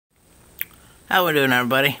How we doing,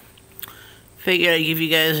 everybody? Figured I'd give you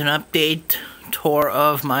guys an update tour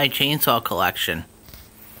of my chainsaw collection.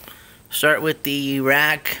 Start with the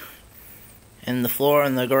rack and the floor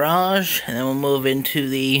in the garage, and then we'll move into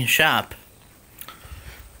the shop.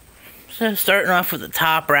 So starting off with the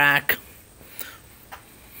top rack,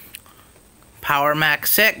 Power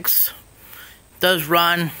Max 6. Does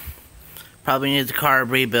run. Probably needs a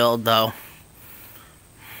carb rebuild though.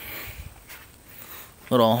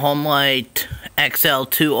 Little Homelite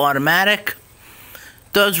XL2 automatic.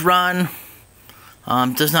 Does run.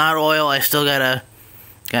 Does not oil. I still gotta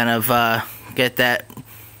kind of get that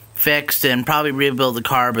fixed and probably rebuild the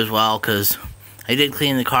carb as well, because I did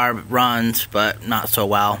clean the carb. It runs, but not so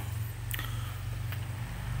well.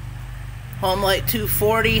 Homelite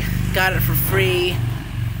 240. Got it for free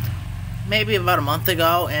maybe about a month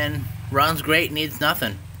ago, and runs great, needs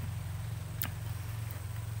nothing.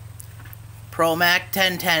 ProMac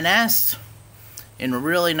 1010S in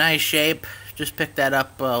really nice shape. Just picked that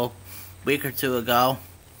up a week or two ago.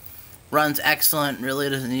 Runs excellent, really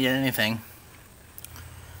doesn't need anything.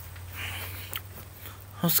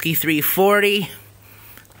 Husky 340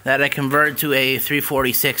 that I converted to a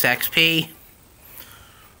 346 XP.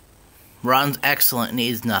 Runs excellent,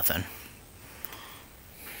 needs nothing.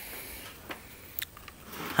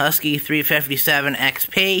 Husky 357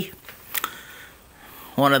 XP.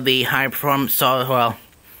 One of the high performance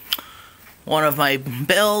one of my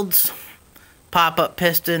builds. Pop-up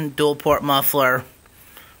piston, dual port muffler.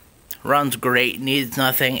 Runs great, needs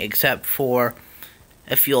nothing except for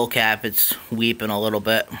a fuel cap. It's weeping a little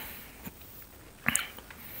bit.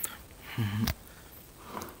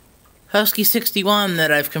 Husky 61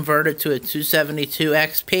 that I've converted to a 272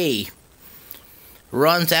 XP.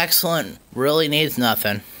 Runs excellent, really needs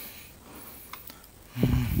nothing.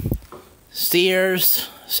 Sears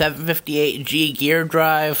 758G gear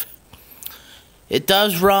drive. It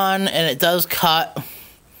does run and it does cut.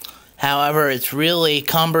 However, it's really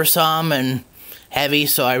cumbersome and heavy,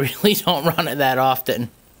 so I really don't run it that often.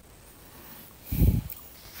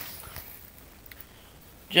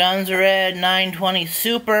 Jonsered 920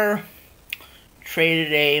 Super.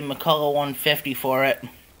 Traded a McCulloch 150 for it.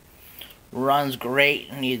 Runs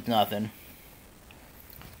great, needs nothing.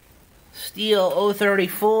 Steel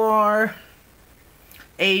 034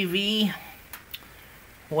 AV.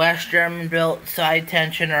 West German built side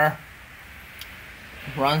tensioner.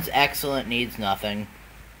 Runs excellent, needs nothing.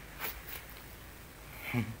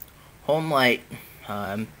 Homelite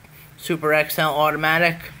Super XL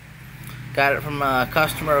automatic. Got it from a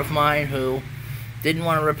customer of mine who didn't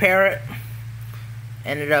want to repair it.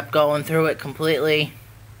 Ended up going through it completely.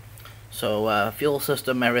 So fuel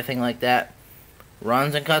system, everything like that.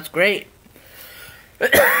 Runs and cuts great.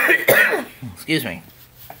 Excuse me.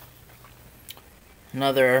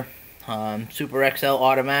 Another Super XL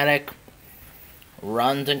automatic.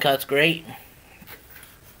 Runs and cuts great.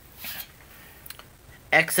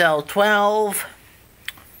 XL12.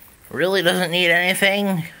 Really doesn't need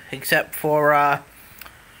anything except for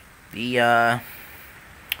the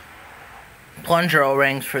plunger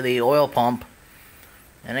O-rings for the oil pump.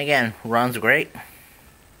 And again, runs great.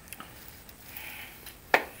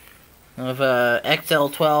 I have a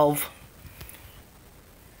XL12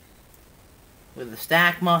 with a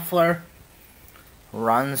stack muffler.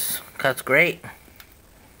 Runs, cuts great.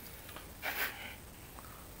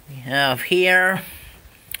 We have here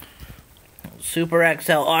Super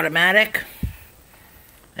XL automatic.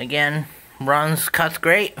 Again, runs, cuts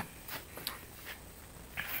great.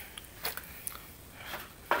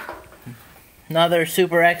 Another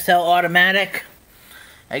Super XL automatic.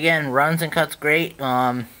 Again, runs and cuts great.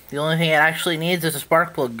 The only thing it actually needs is a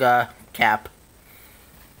spark plug cap.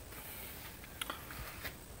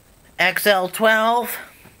 XL12.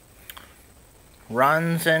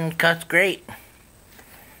 Runs and cuts great.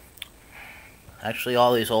 Actually,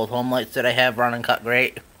 all these old Homelites that I have run and cut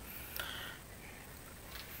great.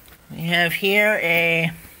 We have here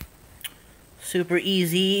a Super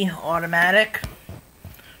EZ automatic.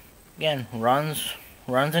 Again, runs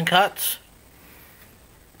and cuts.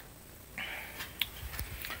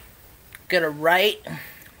 Got a Wright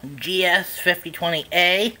GS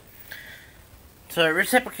 5020A. So a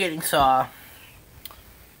reciprocating saw.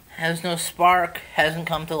 Has no spark, hasn't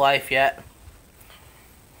come to life yet.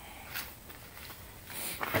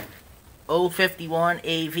 051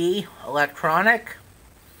 AV electronic.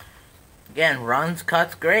 Again, runs,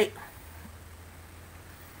 cuts great.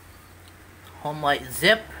 Homelite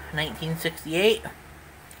Zip 1968.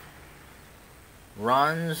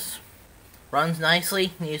 Runs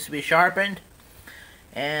nicely, needs to be sharpened.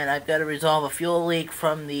 And I've got to resolve a fuel leak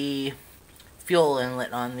from the fuel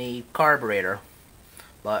inlet on the carburetor,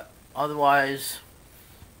 but otherwise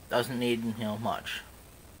doesn't need much.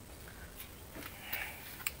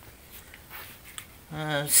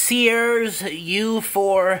 Sears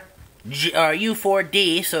U4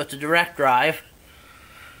 U4D, so it's a direct drive.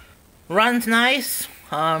 Runs nice.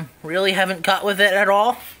 Really haven't cut with it at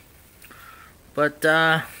all, but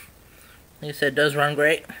like I said, does run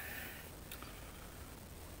great.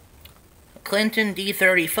 Clinton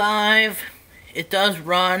D35. It does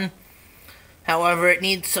run. However, it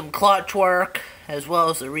needs some clutch work as well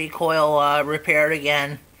as the recoil repaired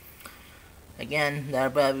again. Again,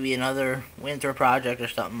 that'll probably be another winter project or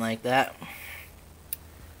something like that.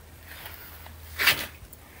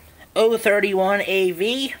 031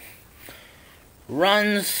 AV.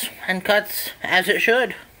 Runs and cuts as it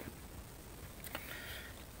should.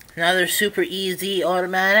 Another super easy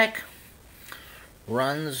automatic.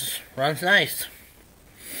 Runs nice.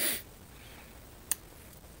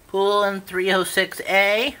 Poulan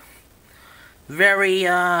 306A. Very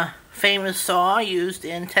famous saw used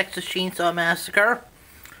in Texas Chainsaw Massacre.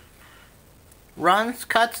 Runs,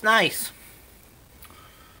 cuts nice.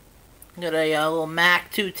 Got a little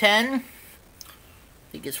Mac 210. I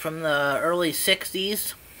think it's from the early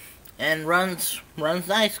 60s. And runs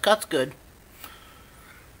nice, cuts good.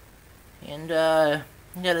 And got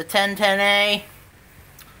a 1010A.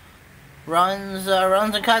 Runs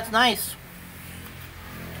and cuts nice.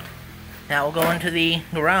 Now we'll go into the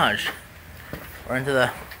garage, or into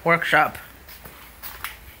the workshop.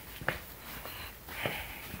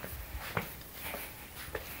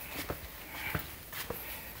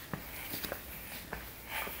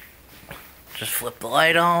 Just flip the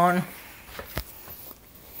light on.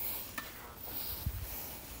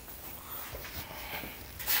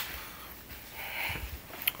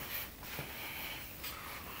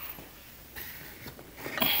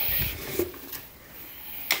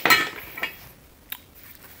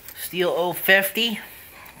 Steel 050.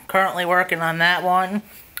 Currently working on that one.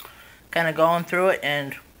 Kind of going through it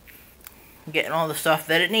and getting all the stuff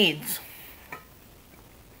that it needs.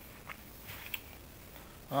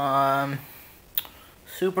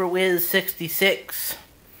 Super Whiz 66.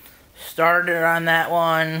 Started on that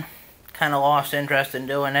one. Kind of lost interest in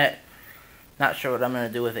doing it. Not sure what I'm going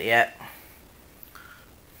to do with it yet.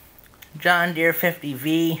 John Deere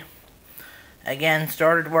 50V. Again,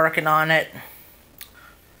 started working on it.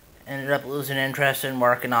 Ended up losing interest in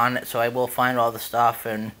working on it, so I will find all the stuff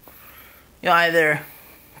and either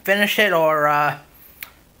finish it or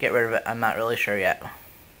get rid of it. I'm not really sure yet.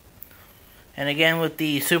 And again, with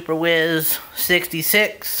the Super Whiz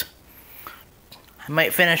 66, I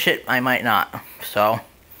might finish it, I might not. So,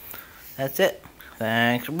 that's it.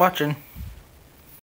 Thanks for watching.